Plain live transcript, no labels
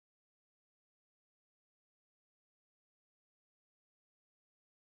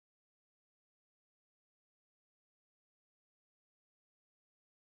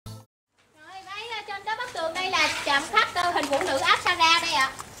chạm khắc hình phụ nữ áp Sara đây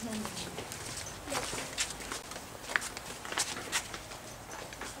ạ.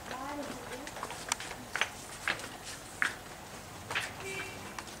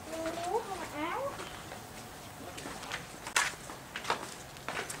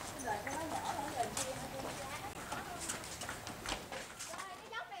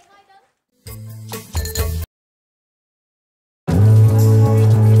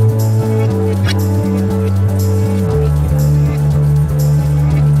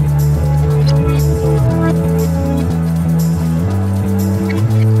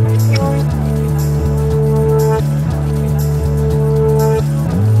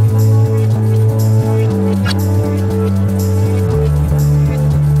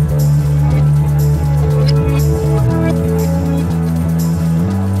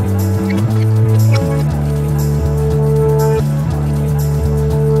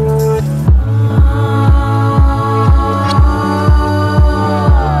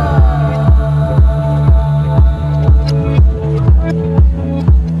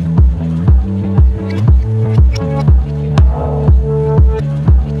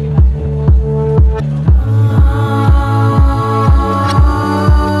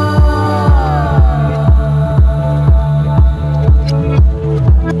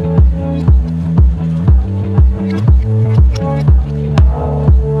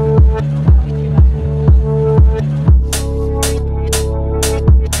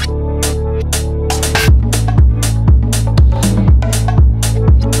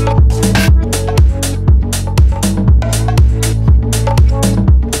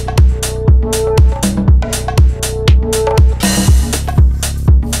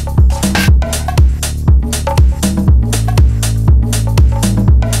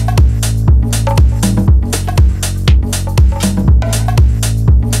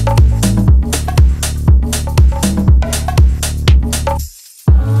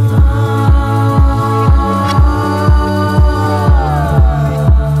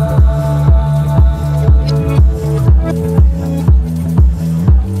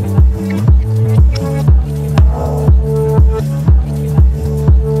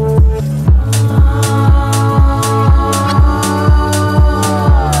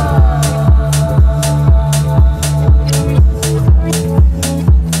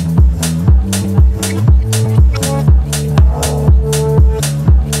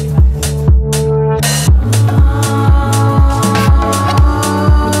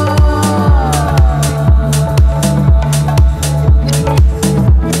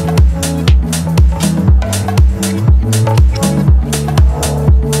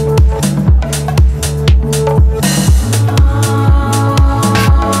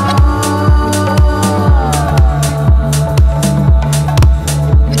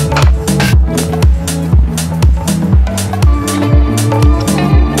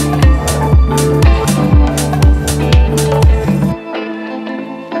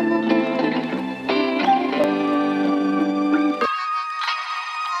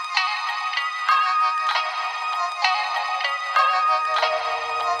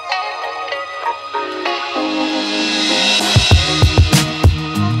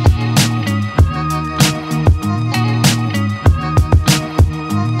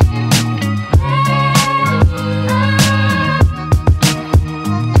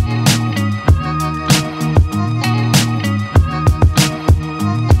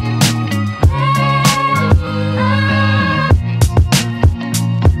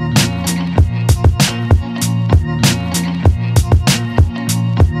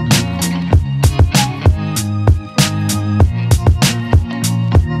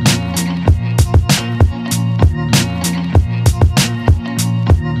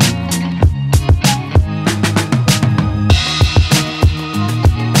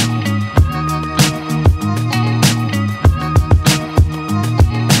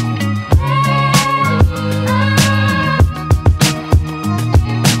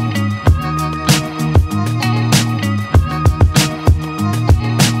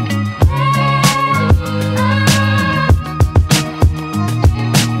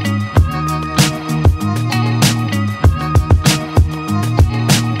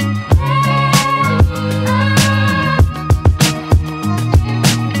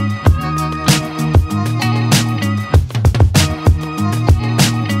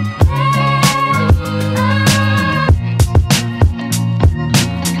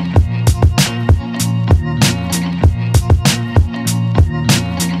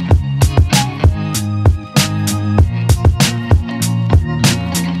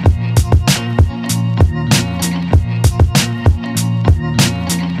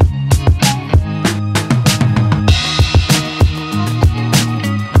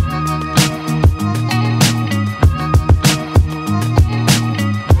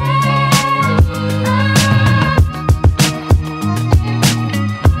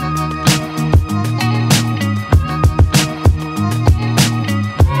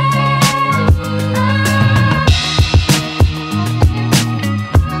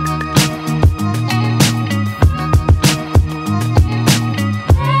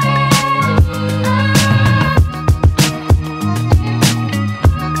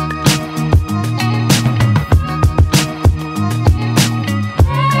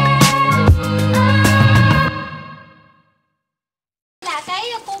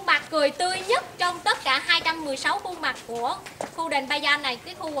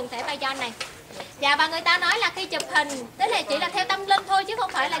 quần thể Bayon này. Dạ, và người ta nói là khi chụp hình thế này chỉ là theo tâm linh thôi chứ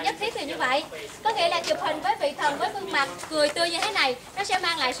không phải là nhất thiết là như vậy. Có nghĩa là chụp hình với vị thần với gương mặt cười tươi như thế này, nó sẽ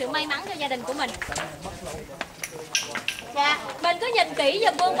mang lại sự may mắn cho gia đình của mình. Dạ, mình cứ nhìn kỹ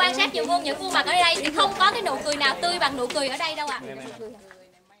giùm Vương, quan sát giùm Vương những gương mặt ở đây thì không có cái nụ cười nào tươi bằng nụ cười ở đây đâu ạ.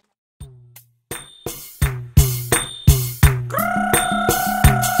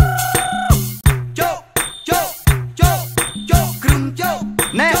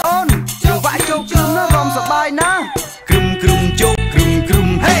 Nè ôn, trường vãi châu cưng nó gom sập bài ná. Crum crum châu crum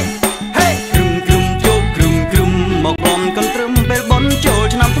crum hey hey crum crum châu crum crum một gom con trâm bê bón châu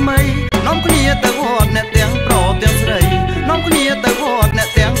cho năm thứ mấy. Nóm có nia tới hột nè tiếng pro tiếng sợi. Nóm có nia tới hột nè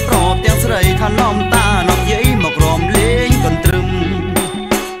tiếng pro tiếng sợi. Than nóm ta nóm giấy một gom lên con trâm.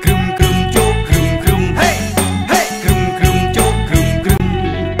 Crum crum châu crum crum hey hey crum crum châu crum crum.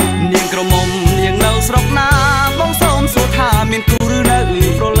 Niềng crom mồm niềng nâu sọc na bóng sôm số tha miền cù rư na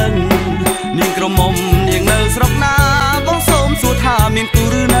pro lưng. Niềng crom mồm niềng nâu sọc na bóng sôm số tha miền cù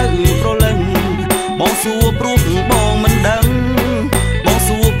rư na pro lưng. Bóng xua pruh bóng mình đắng. Bóng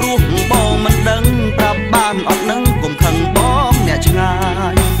xua pruh bóng mình đắng. Prap ban ọt nâng cùng khăn bóng nè chừng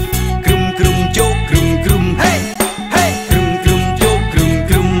ai. Crum crum châu crum crum hey hey crum crum châu crum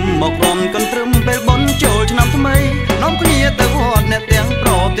crum. Một gom con trâm bê bón châu cho năm thứ mấy. Nóm có nia tới hột nè tiếng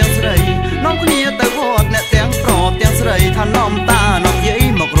pro tiếng sợi. Nóm có nia tới hột nè tiếng pro tiếng sợi. Than nóm ta nóm giấy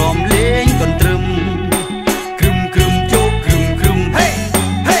một gom lên con trâm. Crum crum châu crum crum hey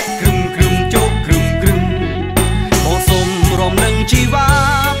hey crum crum châu crum crum. Bộ xôm ròm nâng chi va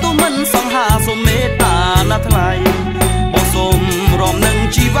tu mình song hà xôm mê ta na thay. Bộ xôm ròm nâng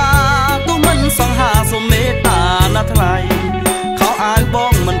chi va tu mình song hà xôm mê ta na thay. Khảo ai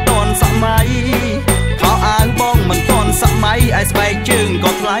bong mình toàn sạ máy. Khảo ai bong mình toàn sạ máy. Ai spike chừng có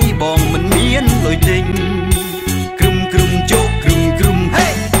thay bong mình miên lối tình.